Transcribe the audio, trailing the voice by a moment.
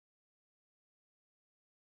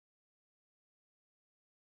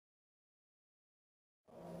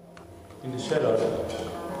in the shadow.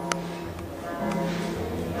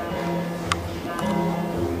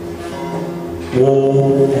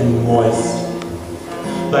 Warm and moist,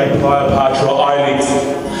 they pry apart your eyelids,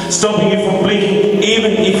 stopping you from blinking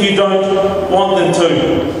even if you don't want them to.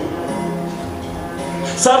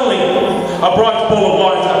 Suddenly, a bright ball of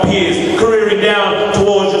light appears, careering down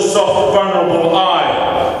towards your soft, vulnerable eye.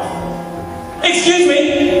 Excuse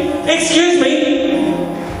me! Excuse me!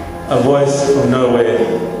 A voice from nowhere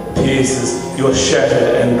pierces your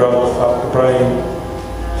shattered and drug-fucked brain.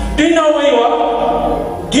 Do you know where you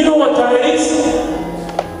are? Do you know what day it is?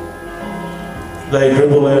 They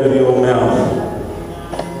dribble out of your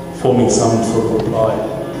mouth, forming some sort of reply.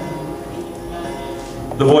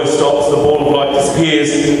 The voice stops, the ball of light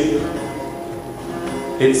disappears.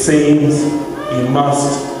 It seems you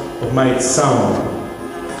must have made some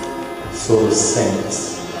sort of sense.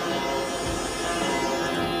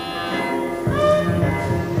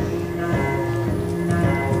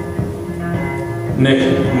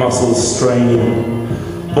 Neck muscles straining,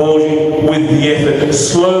 bulging with the effort.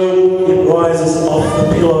 Slowly it rises off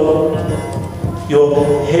the pillow.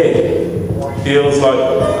 Your head feels like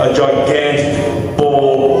a gigantic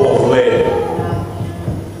ball of lead.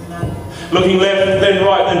 Looking left, then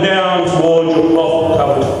right, and down towards your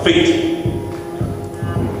cloth-covered feet.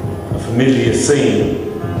 A familiar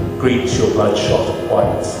scene greets your bloodshot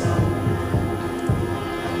whites.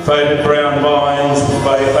 Faded brown vines,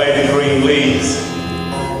 faded green leaves.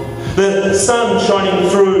 The sun shining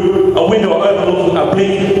through a window overlooking a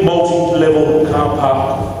bleak, multi-level car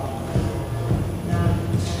park.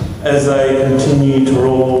 As they continue to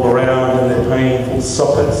roll around in their painful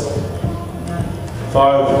sockets, 5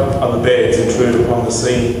 other beds intrude upon the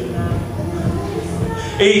scene,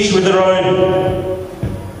 each with their own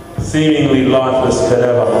seemingly lifeless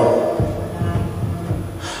cadaver.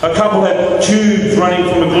 A couple had tubes running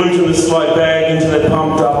from a glutinous-like bag into their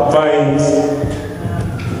pumped-up veins.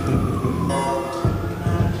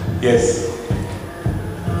 Yes,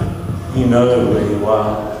 you know where you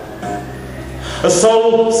are. A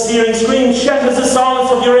soul-searing scream shatters the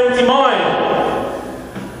silence of your empty mind.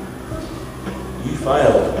 You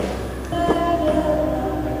failed.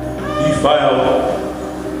 You failed.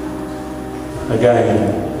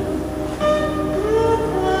 Again.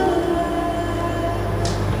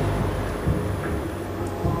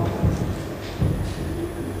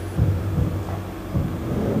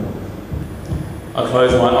 I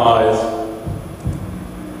close my eyes,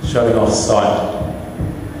 shutting off sight.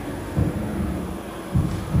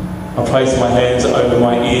 I place my hands over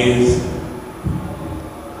my ears,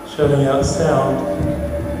 shutting out sound.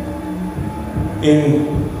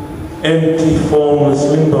 In empty, formless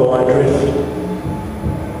limbo I drift,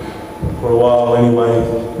 for a while anyway,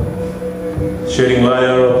 shedding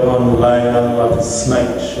layer upon layer like a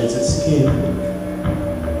snake sheds its skin,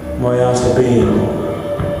 my outer being,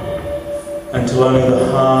 until only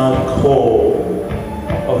the hard core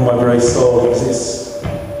of my very soul exists.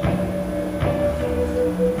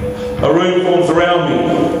 A room forms around me,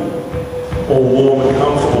 all warm and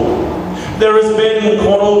comfortable. There is a bed in the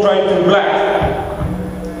corner, all draped in black.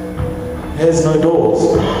 It has no doors.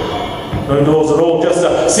 No doors at all, just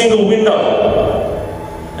a single window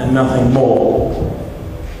and nothing more.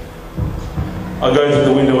 I go to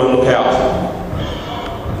the window and look out.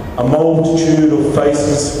 A multitude of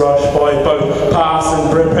faces rush by, both past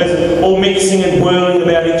and present, all mixing and whirling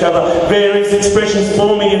about each other, various expressions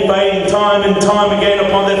forming and fading time and time again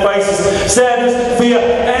upon their faces, sadness, fear,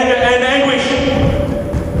 anger and anguish.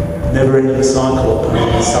 Never-ending cycle of pain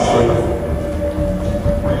and suffering.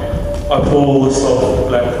 I pull the soft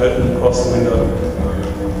black curtain across the window,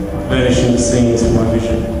 vanishing the scenes in my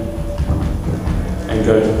vision, and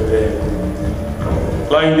go to the bed.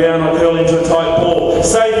 Laying down, I curl into a tight ball.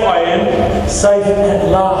 Safe I am, safe at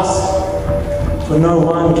last. For no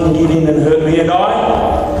one can get in and hurt me, and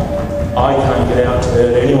I can't get out to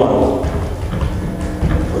hurt anyone.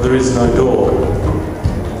 For there is no door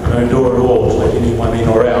at all to let anyone in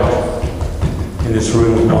or out in this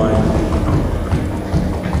room of mine.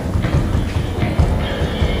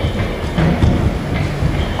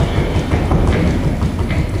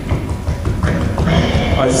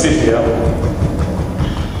 I sit here,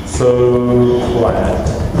 so quiet.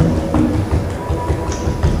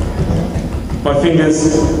 My fingers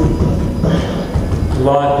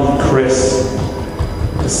lightly caress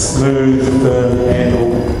the smooth, firm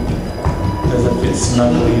handle as it fits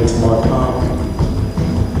snugly into my palm.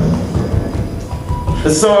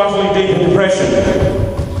 It's so utterly deep in depression.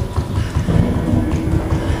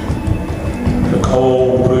 The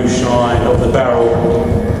cold blue shine of the barrel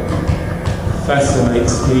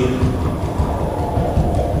fascinates me.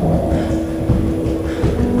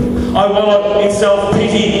 I wallow in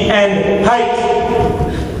self-pity and hate.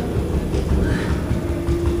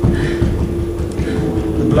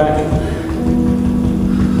 The black,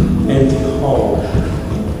 empty hole,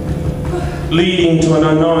 leading to an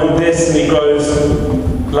unknown destiny, grows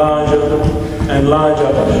larger and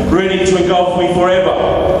larger, ready to engulf me forever.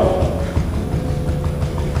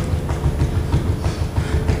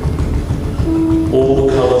 All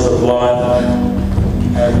the colours of life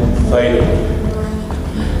have faded.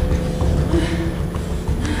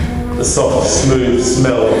 The soft, smooth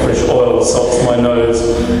smell of fresh oil salts my nose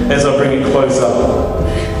as I bring it closer,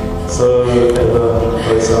 so ever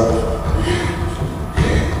closer.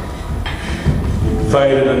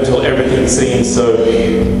 Faded until everything seems so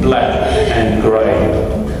black and grey.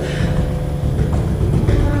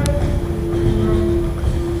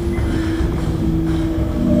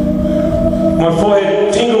 My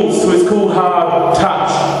forehead tingles to its cool, hard touch.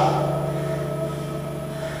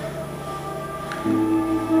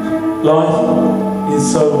 Life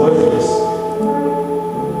is so worthless.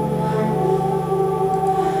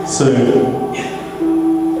 Soon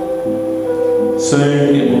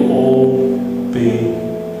it will all be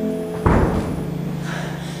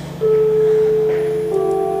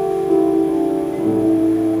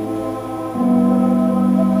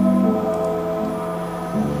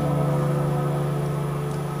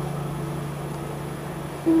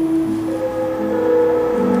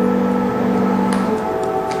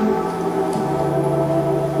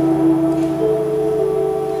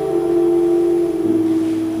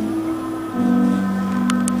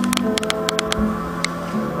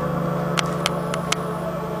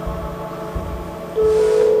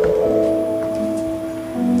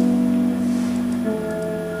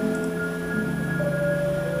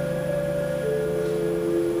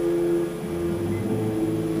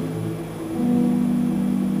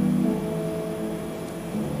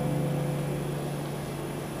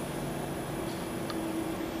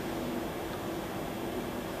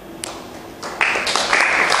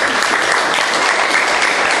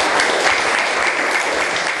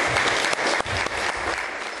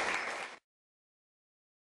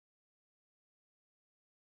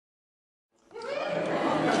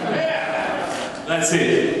That's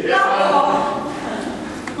it.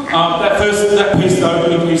 That piece, the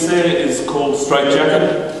opening piece there, is called Straight Jacket.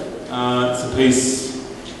 It's a piece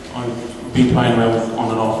I've been playing around with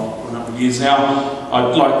on and off for a number of years now.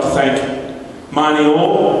 I'd like to thank Marnie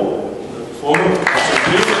Orr for the performance,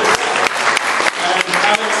 and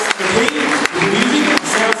Alex MacQueen for the music, the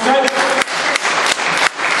soundscape.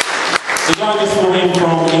 The youngest one in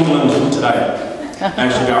from England today.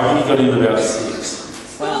 Actually, I think he got in about